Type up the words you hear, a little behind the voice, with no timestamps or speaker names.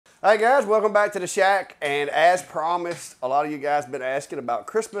Hey guys, welcome back to the shack. And as promised, a lot of you guys have been asking about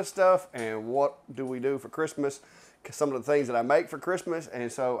Christmas stuff and what do we do for Christmas, some of the things that I make for Christmas.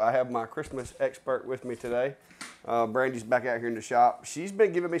 And so I have my Christmas expert with me today. Brandy's back out here in the shop. She's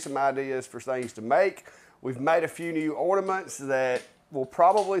been giving me some ideas for things to make. We've made a few new ornaments that some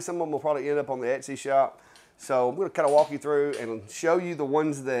of them will probably end up on the Etsy shop. So I'm going to kind of walk you through and show you the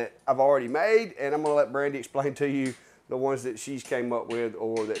ones that I've already made, and I'm going to let Brandy explain to you the ones that she's came up with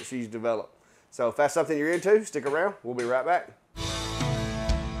or that she's developed. So if that's something you're into, stick around. We'll be right back.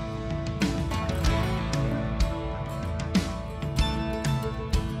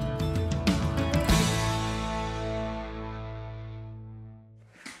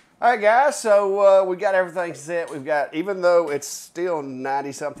 All right, guys, so we got everything set. We've got, even though it's still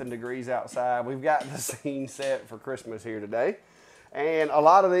 90-something degrees outside, we've got the scene set for Christmas here today. And a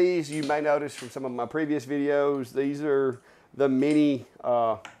lot of these, you may notice from some of my previous videos, these are the mini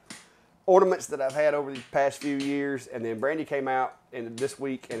ornaments that I've had over the past few years. And then Brandy came out this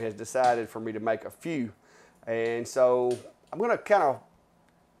week and has decided for me to make a few. And so I'm going to kind of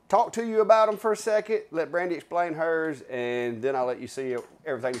talk to you about them for a second, let Brandy explain hers, and then I'll let you see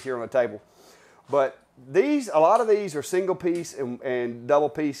everything that's here on the table. But a lot of these are single piece and double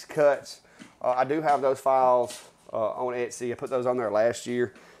piece cuts. I do have those files on Etsy. I put those on there last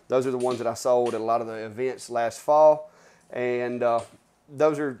year. Those are the ones that I sold at a lot of the events last fall. And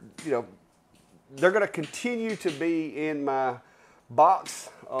those are, they're going to continue to be in my box.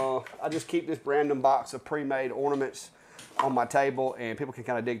 I just keep this random box of pre-made ornaments on my table, and people can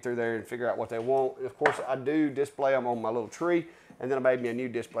kind of dig through there and figure out what they want. And of course, I do display them on my little tree, and then I made me a new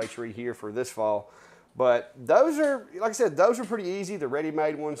display tree here for this fall. But those are, like I said, those are pretty easy, the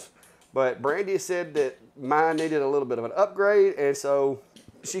ready-made ones. But Brandy said that mine needed a little bit of an upgrade, and so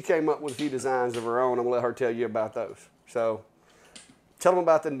she came up with a few designs of her own. I'm gonna let her tell you about those. So tell them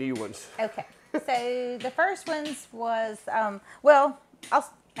about the new ones. Okay, so the first ones was, well, I'll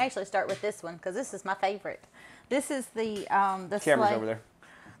actually start with this one because this is my favorite. This is the Camera's sleigh. over there.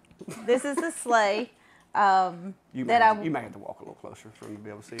 This is the sleigh. You may have to walk a little closer for me to be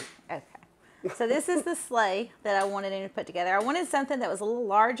able to see it. Okay. So this is the sleigh that I wanted him to put together. I wanted something that was a little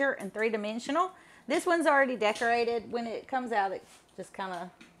larger and three-dimensional. This one's already decorated. When it comes out, it just kind of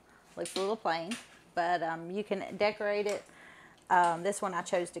looks a little plain, but you can decorate it. This one I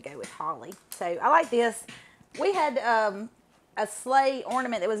chose to go with holly. So I like this. We had a sleigh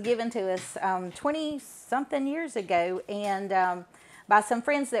ornament that was given to us 20-something years ago, and by some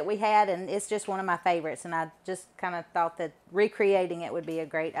friends that we had, and it's just one of my favorites, and I just kind of thought that recreating it would be a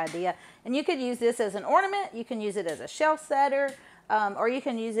great idea. And you could use this as an ornament, you can use it as a shelf setter, or you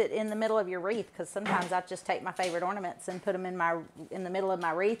can use it in the middle of your wreath, because sometimes I just take my favorite ornaments and put them in the middle of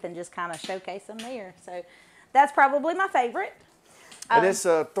my wreath and just kind of showcase them there. So that's probably my favorite. And it's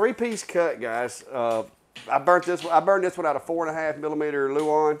a three-piece cut, guys. I burned this one out of 4.5 millimeter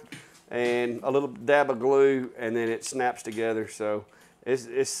Luan and a little dab of glue, and then it snaps together. So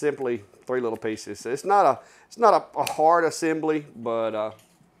it's simply 3 little pieces. So it's not a hard assembly, but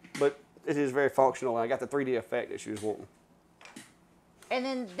it is very functional. And I got the 3D effect that she was wanting. And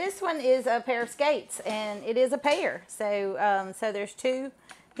then this one is a pair of skates, and it is a pair. So so there's 2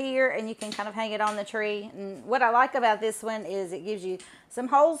 here, and you can kind of hang it on the tree. And what I like about this one is it gives you some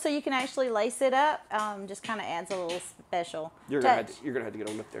holes so you can actually lace it up. Just kind of adds a little special touch. You're gonna have to get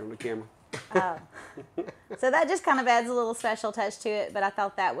on up there on the camera. So that just kind of adds a little special touch to it, but I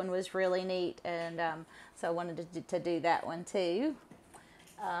thought that one was really neat, and so I wanted to do that one too.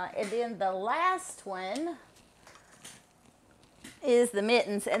 And then the last one is the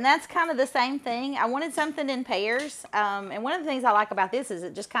mittens, and that's kind of the same thing. I wanted something in pairs, and one of the things I like about this is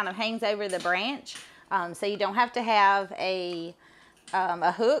it just kind of hangs over the branch, so you don't have to have a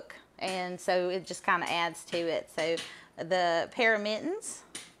hook, and so it just kind of adds to it. So the pair of mittens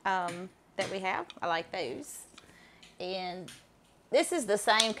that we have, I like those. And this is the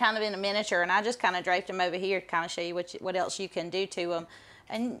same kind of in a miniature, and I just kind of draped them over here to kind of show you what else you can do to them.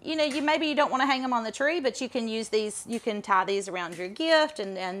 And maybe you don't want to hang them on the tree, but you can use these, you can tie these around your gift,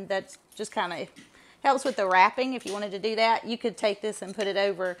 and that just kind of helps with the wrapping. If you wanted to do that, you could take this and put it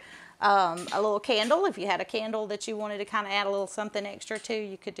over a little candle. If you had a candle that you wanted to kind of add a little something extra to,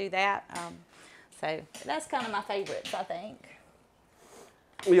 you could do that. So that's kind of my favorites, I think.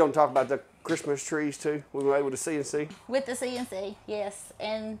 We want to talk about the Christmas trees too. We were able to CNC. With the CNC, yes.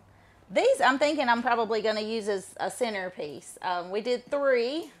 And these I'm thinking I'm probably going to use as a centerpiece. We did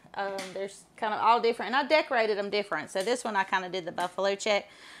 3. There's kind of all different, and I decorated them different. So this one I kind of did the buffalo check,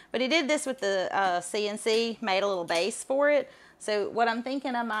 but he did this with the CNC, made a little base for it. So what I'm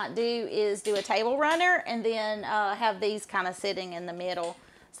thinking I might do is do a table runner and then have these kind of sitting in the middle.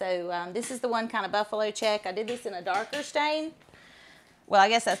 So this is the one kind of buffalo check. I did this in a darker stain. Well, I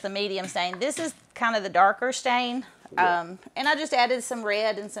guess that's the medium stain. This is kind of the darker stain. Yeah. And I just added some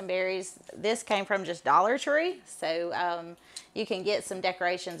red and some berries. This came from just Dollar Tree. So you can get some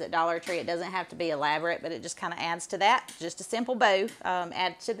decorations at Dollar Tree. It doesn't have to be elaborate, but it just kind of adds to that. Just a simple bow.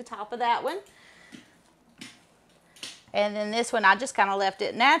 Add to the top of that one. And then this one, I just kind of left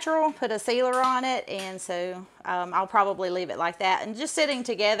it natural, put a sealer on it, and so I'll probably leave it like that. And just sitting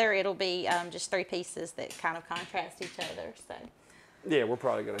together, it'll be just 3 pieces that kind of contrast each other. So. Yeah, we're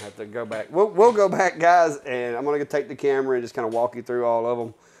probably going to have to go back. We'll go back, guys, and I'm going to take the camera and just kind of walk you through all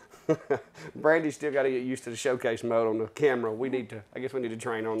of them. Brandy's still got to get used to the showcase mode on the camera. I guess we need to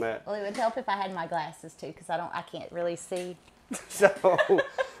train on that. Well, it would help if I had my glasses too, because I can't really see. So,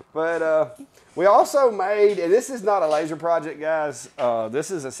 but we also made, and this is not a laser project, guys.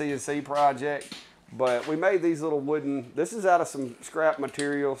 This is a CNC project, but we made these little wooden, this is out of some scrap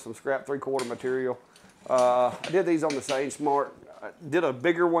material, some scrap 3/4 material. I did these on the Sage Smart. I did a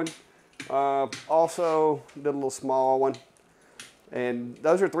bigger one. Also did a little small one. And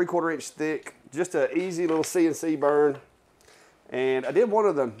those are 3/4 inch thick. Just an easy little CNC burn. And I did one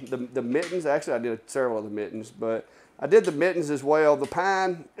of the mittens. Actually, I did several of the mittens, but I did the mittens as well. The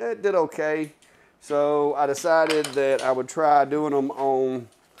pine, it did okay. So I decided that I would try doing them on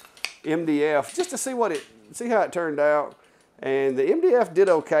MDF just to see how it turned out. And the MDF did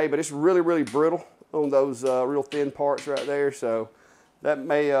okay, but it's really, really brittle on those real thin parts right there. So that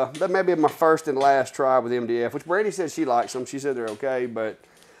may be my first and last try with MDF, which Brandy said she likes them. She said they're okay, but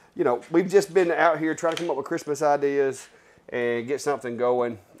you know, we've just been out here trying to come up with Christmas ideas and get something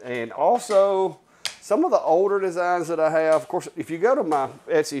going. And also some of the older designs that I have, of course, if you go to my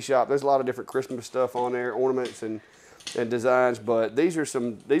Etsy shop, there's a lot of different Christmas stuff on there, ornaments and designs, but these are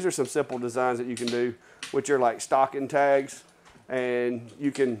some simple designs that you can do, which are like stocking tags, and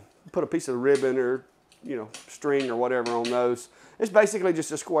you can put a piece of ribbon or, you know, string or whatever on those. It's basically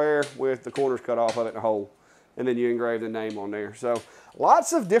just a square with the corners cut off of it and a hole, and then you engrave the name on there. So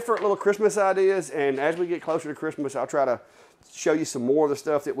lots of different little Christmas ideas, and as we get closer to Christmas, I'll try to show you some more of the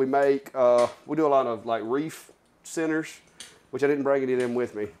stuff that we make. We do a lot of like wreath centers, which I didn't bring any of them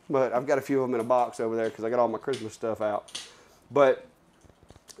with me, but I've got a few of them in a box over there because I got all my Christmas stuff out. But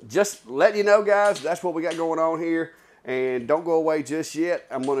just let you know, guys, that's what we got going on here. And don't go away just yet.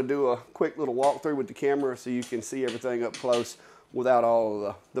 I'm going to do a quick little walkthrough with the camera so you can see everything up close without all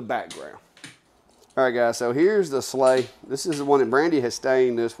of the background. All right, guys, so here's the sleigh. This is the one that Brandy has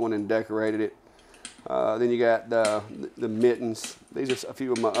stained this one and decorated it. Then you got the mittens. These are a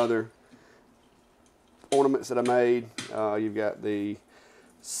few of my other ornaments that I made. You've got the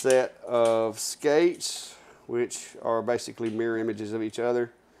set of skates, which are basically mirror images of each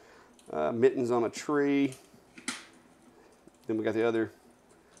other. Mittens on a tree. Then we got the other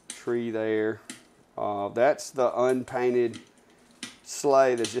tree there. That's the unpainted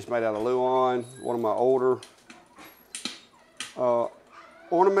sleigh that's just made out of Luan, one of my older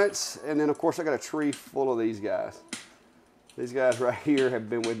ornaments. And then of course I got a tree full of these guys. These guys right here have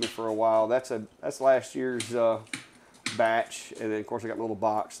been with me for a while. That's last year's batch, and then of course I got a little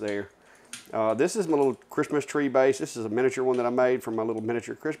box there. This is my little Christmas tree base. This is a miniature one that I made for my little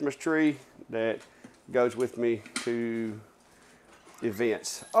miniature Christmas tree that goes with me to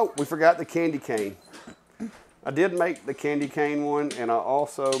events. Oh, we forgot the candy cane. I did make the candy cane one, and I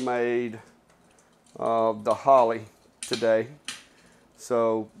also made the holly today.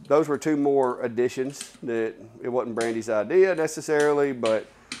 So those were 2 more additions that it wasn't Brandy's idea necessarily, but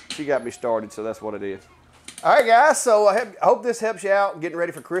she got me started, so that's what I did. All right, guys, so I hope this helps you out getting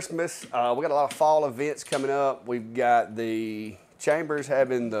ready for Christmas. We got a lot of fall events coming up. We've got the Chambers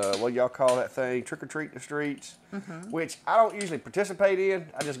having the, what y'all call that thing, Trick or Treat in the Streets, which I don't usually participate in.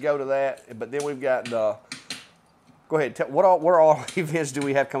 I just go to that. But then we've got the, go ahead, what all events do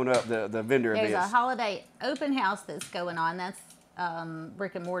we have coming up, the vendor events? There's a holiday open house that's going on. That's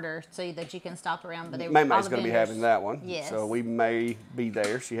brick and mortar, so that you can stop around. But May's going to be having that one. Yes. So we may be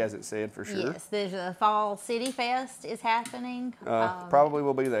there. She hasn't said for sure. Yes, there's a Fall City Fest is happening. Probably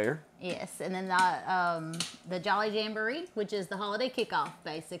will be there. Yes, and then the Jolly Jamboree, which is the holiday kickoff,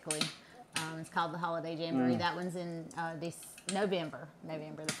 basically. It's called the Holiday Jamboree. That one's in this November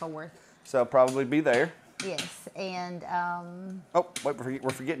the 4th. So probably be there. Yes, and oh, wait,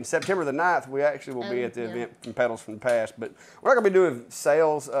 we're forgetting September the 9th. We actually will be at the event from Pedals from the Past, but we're not going to be doing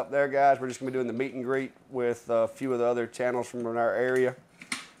sales up there, guys. We're just going to be doing the meet and greet with a few of the other channels from our area.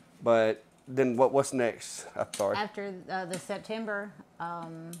 But then what's next? I'm sorry. After the September,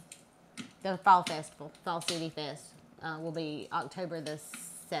 the Fall Festival, Fall City Fest, will be October the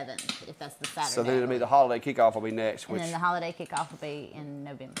 7th, if that's the Saturday. So then it'll be the holiday kickoff will be next. And then the holiday kickoff will be in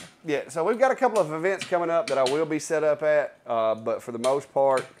November. Yeah, so we've got a couple of events coming up that I will be set up at, but for the most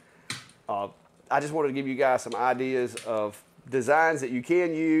part, I just wanted to give you guys some ideas of designs that you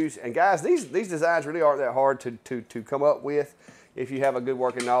can use. And guys, these designs really aren't that hard to come up with if you have a good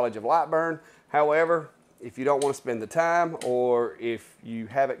working knowledge of light burn. However, if you don't want to spend the time, or if you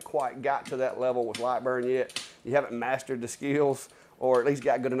haven't quite got to that level with light burn yet, you haven't mastered the skills, or at least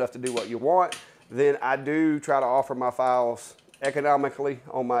got good enough to do what you want, then I do try to offer my files economically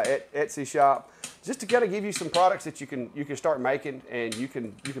on my Etsy shop, just to kind of give you some products that you can start making, and you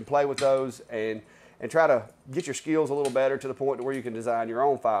can play with those and try to get your skills a little better to the point to where you can design your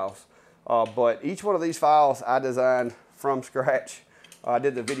own files. But each one of these files I designed from scratch. I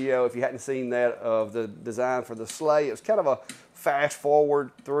did the video, if you hadn't seen that, of the design for the sleigh. It was kind of a fast forward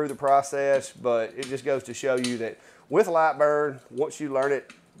through the process, but it just goes to show you that with light burn, once you learn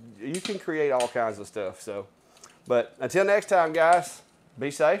it, you can create all kinds of stuff. So, but until next time, guys, be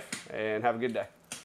safe and have a good day.